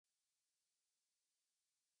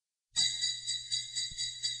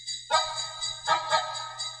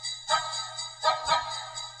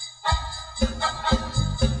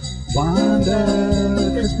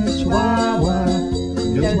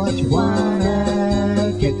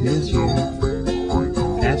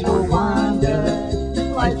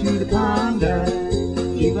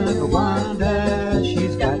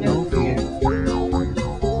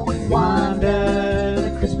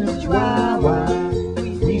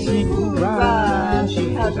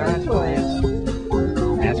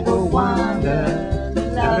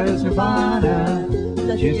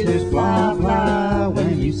just fly, fly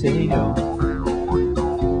when you say no.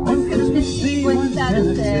 On Christmas Eve when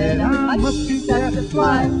Santa said I must do that to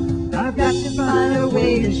fly, I've got to find a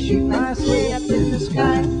way to shoot my sleigh up in the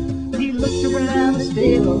sky. He looked around the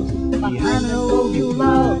stables behind the old Yule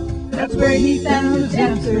log. That's where he found his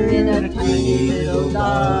answer in a tiny little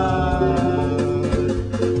dog.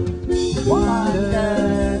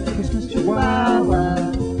 Wanda, the Christmas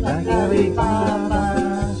Chihuahua, like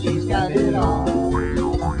Alibaba, she's got it all.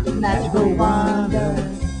 Magical Wanda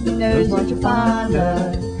knows what you're fond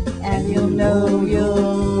of, and you'll know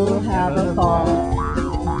you'll have a ball.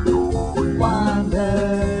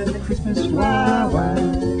 Wanda, the Christmas Chihuahua,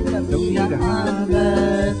 don't need a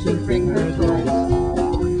Honda to bring her toys.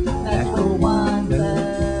 Magical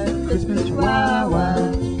Wanda, Christmas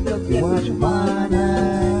Chihuahua, you'll get what you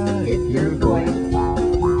wanna if you're voice.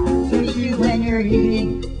 Sees you when you're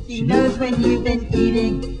eating, she knows when you've been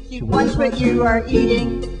eating, she wants what you are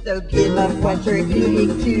eating, so give up what you're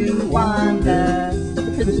eating to Wanda. The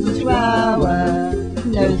Christmas Chihuahua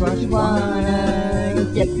knows what you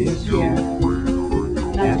wanna get this year.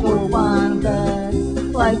 Magical Wanda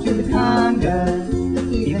flies through the conga,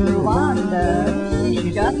 even Rwanda,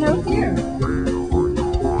 she's got no fear.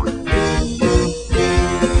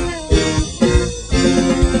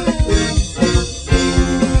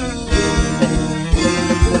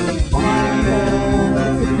 Wanda,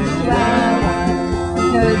 Christmas Chihuahua,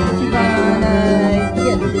 knows what you wanna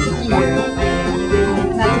get this year.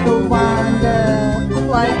 Magical Wanda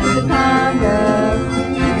flies through the conga,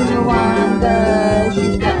 even Rwanda,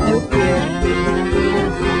 she's got no fear.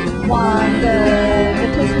 Wanda, the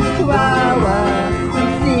Christmas Chihuahua,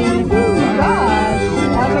 and sing, oh gosh,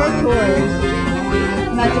 all our toys.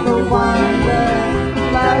 Magical Wanda,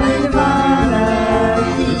 loud as Nirvana,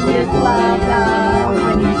 she just loud out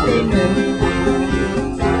when you say no.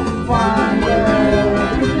 Wanda,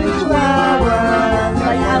 the Christmas Chihuahua,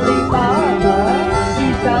 like Alibaba,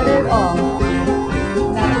 she's got it all.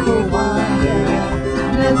 Magical Wanda,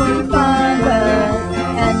 knows what you find her,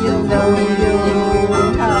 and you'll know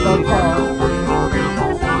you'll have a ball.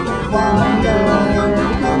 Wanda, the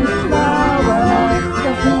Christmas Chihuahua,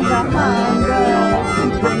 doesn't need a Honda to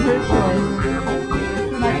bring her toys.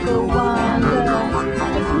 Magical Wanda,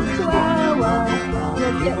 Christmas Chihuahua,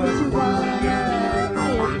 you'll get what